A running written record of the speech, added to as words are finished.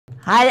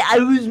Hi, I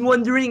was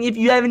wondering if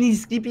you have any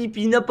Skippy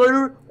peanut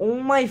butter.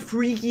 Oh my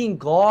freaking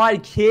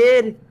god,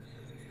 kid.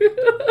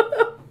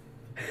 Oh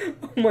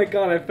my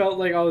god, I felt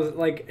like I was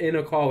like in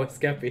a call with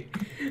Skeppy.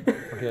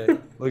 Okay,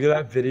 look at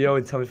that video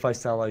and tell me if I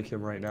sound like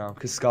him right now.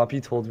 Because Scoppy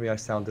told me I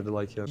sounded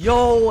like him.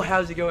 Yo,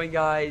 how's it going,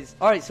 guys?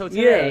 Alright, so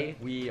Yeah. today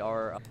we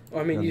are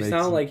I mean, gonna you make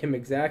sound some. like him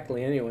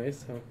exactly anyway,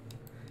 so.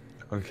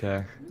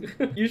 Okay.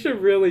 You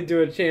should really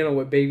do a channel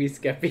with Baby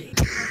Skeppy.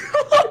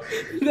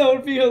 That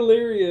would be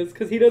hilarious,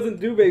 because he doesn't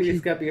do Baby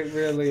Skeppy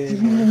really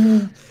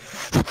anymore.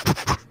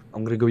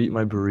 I'm gonna go eat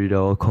my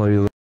burrito. I'll call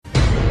you later.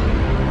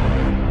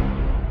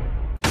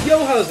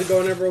 Yo, how's it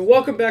going, everyone?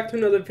 Welcome back to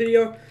another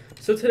video.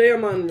 So today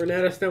I'm on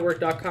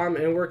renatusnetwork.com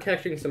and we're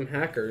catching some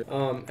hackers.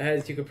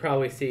 As you could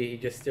probably see, he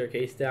just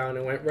staircased down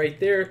and went right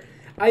there.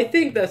 I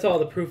think that's all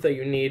the proof that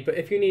you need, but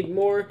if you need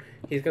more,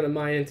 he's gonna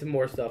mine into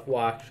more stuff.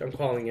 Watch, I'm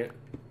calling it.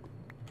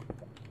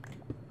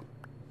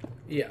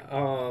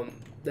 Yeah,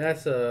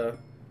 that's a...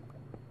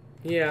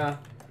 Yeah.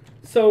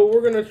 So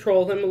we're gonna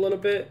troll him a little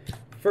bit.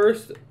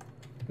 First...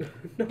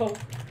 No.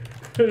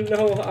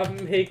 No,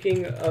 I'm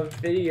making a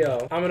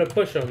video. I'm gonna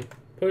push him.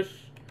 Push.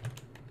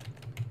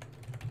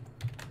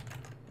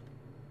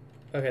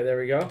 Okay, there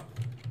we go.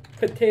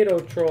 Potato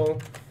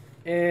troll.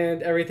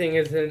 And everything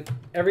in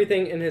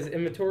his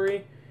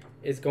inventory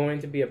is going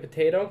to be a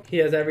potato. He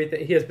has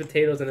everything. He has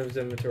potatoes in his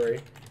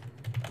inventory.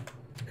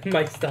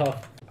 My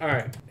stuff.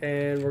 Alright,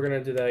 and we're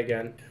gonna do that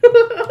again.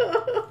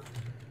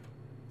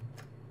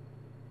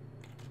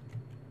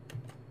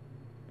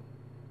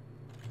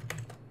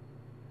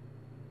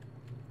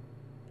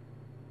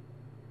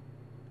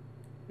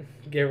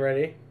 Get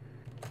ready.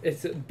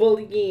 It's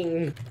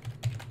bullying.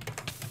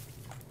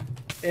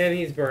 And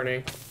he's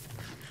burning.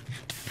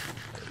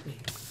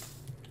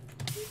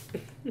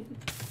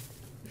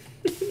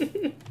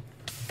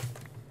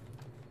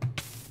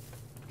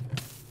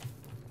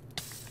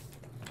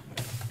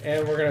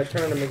 And we're gonna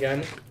turn him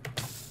again.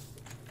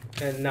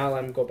 And not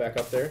let him go back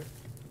up there.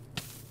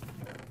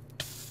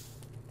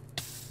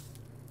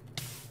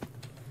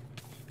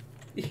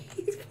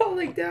 He's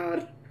falling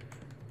down.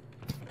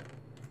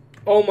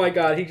 Oh my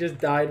god, he just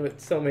died with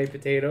so many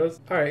potatoes.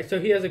 Alright, so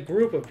he has a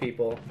group of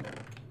people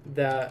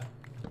that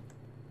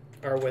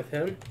are with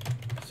him.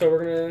 So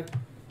we're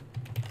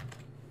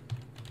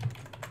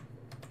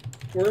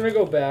gonna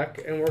go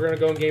back and we're gonna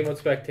go in game mode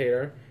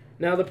spectator.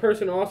 Now the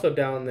person also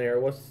down there,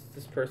 what's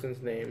this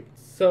person's name?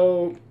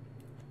 So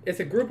it's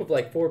a group of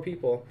like 4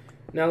 people.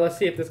 Now let's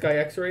see if this guy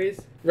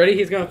x-rays. Ready?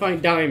 He's gonna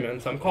find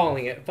diamonds. I'm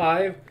calling it.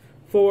 5,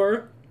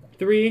 4,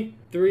 3,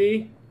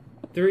 3,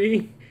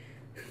 3,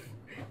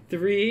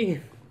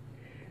 3,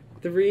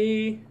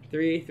 3,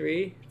 3,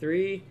 3,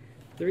 3,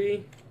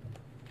 3,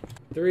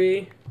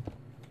 3,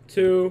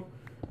 2,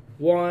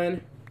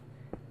 1.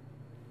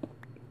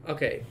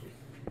 Okay.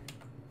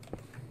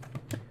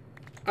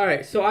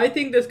 Alright, so I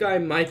think this guy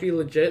might be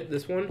legit,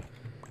 this one,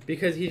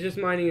 because he's just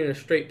mining in a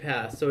straight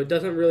path, so it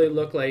doesn't really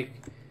look like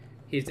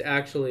he's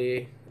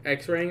actually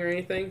x-raying or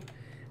anything.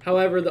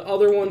 However, the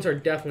other ones are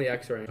definitely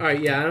x-raying.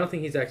 Alright, yeah, I don't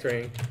think he's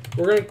x-raying.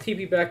 We're going to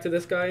TP back to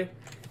this guy,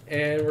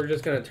 and we're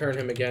just going to turn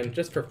him again,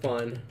 just for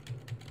fun.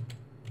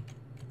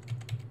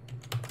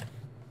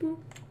 Boop.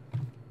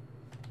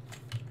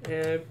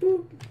 And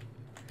boop.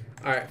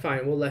 Alright,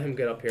 fine, we'll let him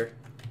get up here.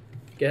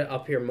 Get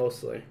up here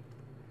mostly.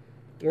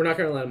 We're not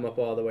going to let him up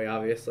all the way,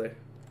 obviously.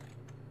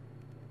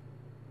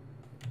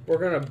 We're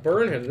going to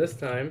burn him this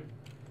time.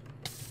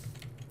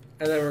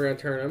 And then we're going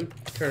to turn him.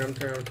 Turn him,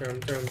 turn him, turn him,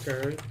 turn him,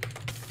 turn.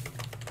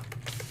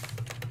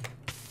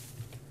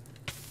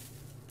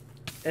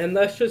 And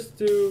let's just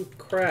do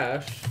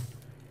crash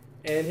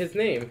and his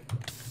name.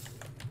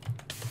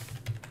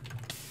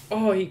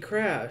 Oh, he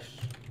crashed.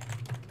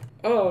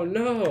 Oh,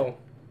 no.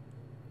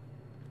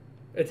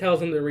 It tells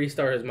him to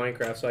restart his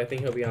Minecraft, so I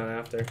think he'll be on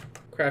after.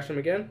 Crash him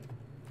again.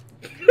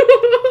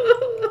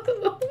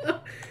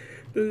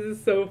 This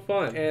is so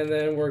fun. And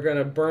then we're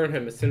gonna burn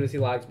him as soon as he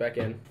logs back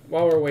in.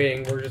 While we're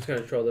waiting, we're just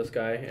gonna troll this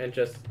guy and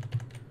just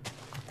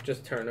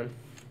turn him.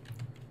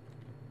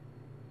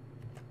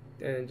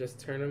 And just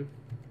turn him.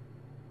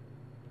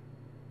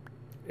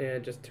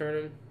 And just turn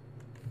him.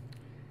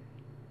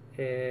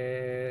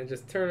 And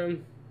just turn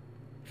him.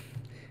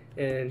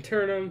 And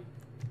turn him.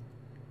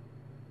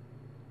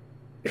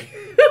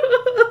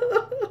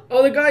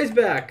 Oh, the guy's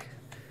back.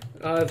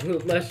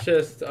 Let's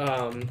just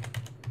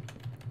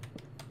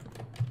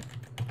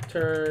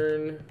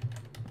turn.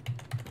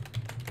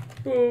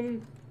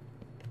 Boom.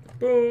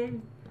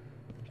 Boom.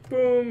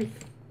 Boom.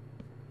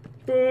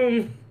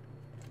 Boom.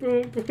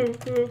 Boom. Boom.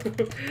 Boom.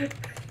 Boom.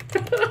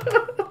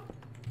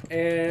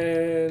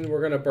 And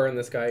we're gonna burn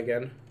this guy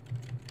again.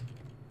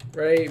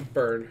 Ready?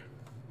 Burn.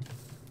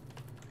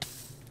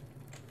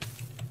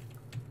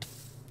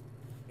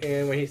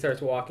 And when he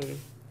starts walking.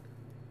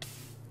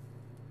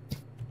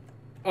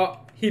 Oh,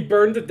 he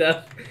burned to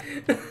death.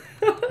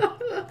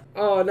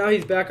 Oh, now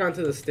he's back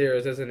onto the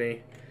stairs, isn't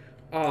he?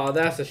 Oh,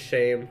 that's a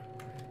shame.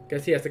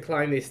 Guess he has to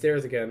climb these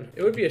stairs again.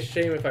 It would be a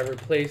shame if I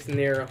replaced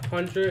near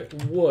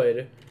 100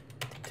 wood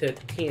to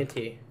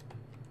TNT.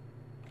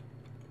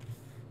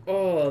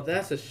 Oh,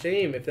 that's a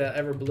shame if that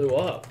ever blew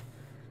up.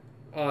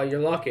 You're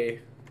lucky.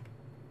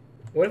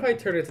 What if I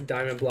turn it to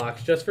diamond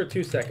blocks just for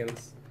 2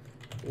 seconds?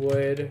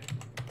 Wood,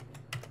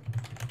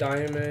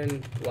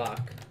 diamond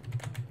block.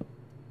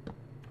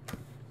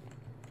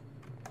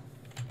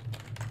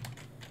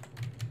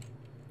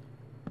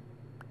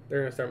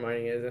 They're gonna start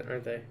mining it,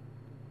 aren't they?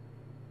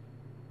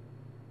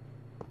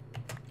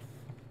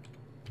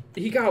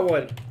 He got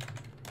one.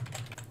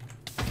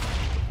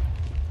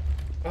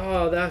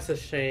 Oh, that's a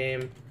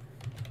shame.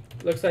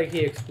 Looks like he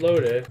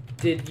exploded.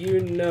 Did you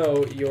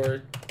know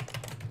your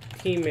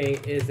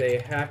teammate is a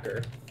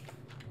hacker?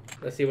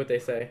 Let's see what they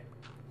say.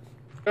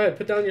 Go ahead,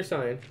 put down your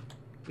sign.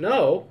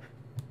 No.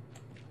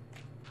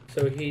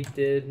 So he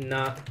did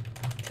not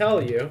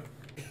tell you.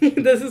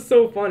 This is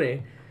so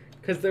funny.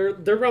 Because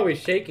they're probably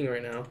shaking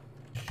right now.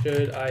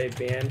 Should I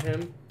ban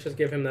him? Just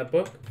give him that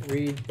book.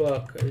 Read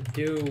book.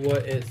 Do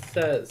what it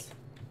says.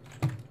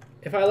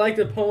 If I like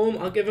the poem,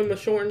 I'll give him a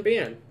shortened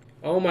ban.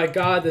 Oh my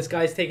god, this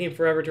guy's taking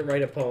forever to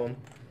write a poem.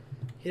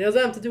 He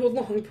doesn't have to do a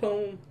long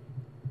poem.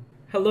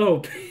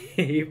 Hello,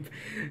 babe.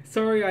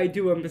 Sorry I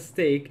do a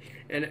mistake,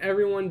 and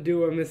everyone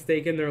do a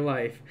mistake in their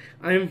life.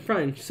 I am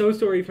French. So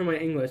sorry for my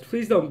English.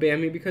 Please don't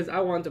ban me because I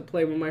want to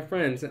play with my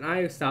friends, and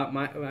I stopped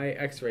my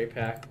X-ray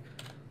pack.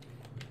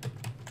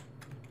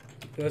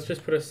 Let's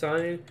just put a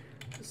sign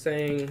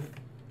saying,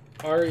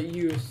 "Are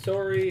you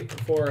sorry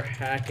for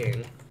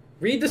hacking?"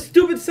 Read the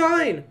stupid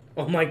sign!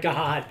 Oh my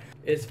god.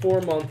 It's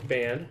 4-month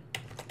ban.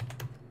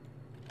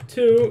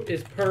 2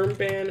 is perm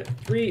ban.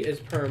 3 is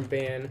perm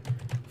ban.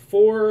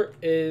 4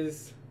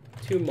 is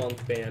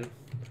 2-month ban.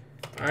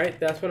 Alright,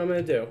 that's what I'm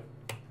going to do.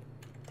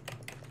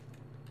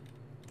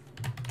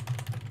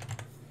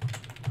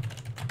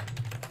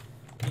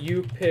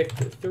 You picked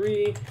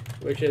 3,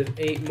 which is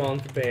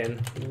 8-month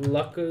ban.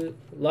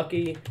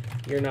 Lucky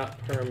you're not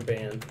perm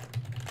banned.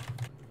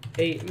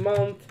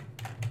 8-month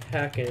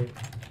hacking.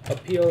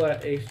 Appeal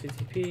at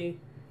HTTP.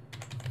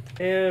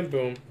 And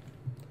boom.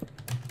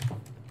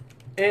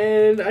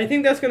 And I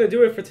think that's going to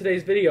do it for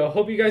today's video.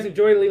 Hope you guys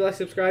enjoyed. Leave a like,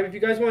 subscribe. If you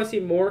guys want to see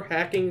more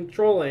hacking,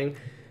 trolling,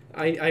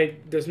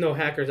 there's no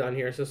hackers on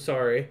here, so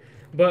sorry.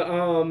 But,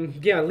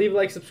 yeah, leave a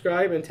like,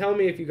 subscribe, and tell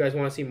me if you guys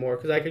want to see more,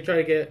 because I could try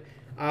to get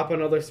up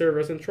on other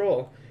servers and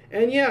troll.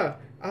 And, yeah,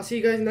 I'll see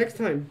you guys next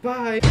time.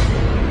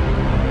 Bye!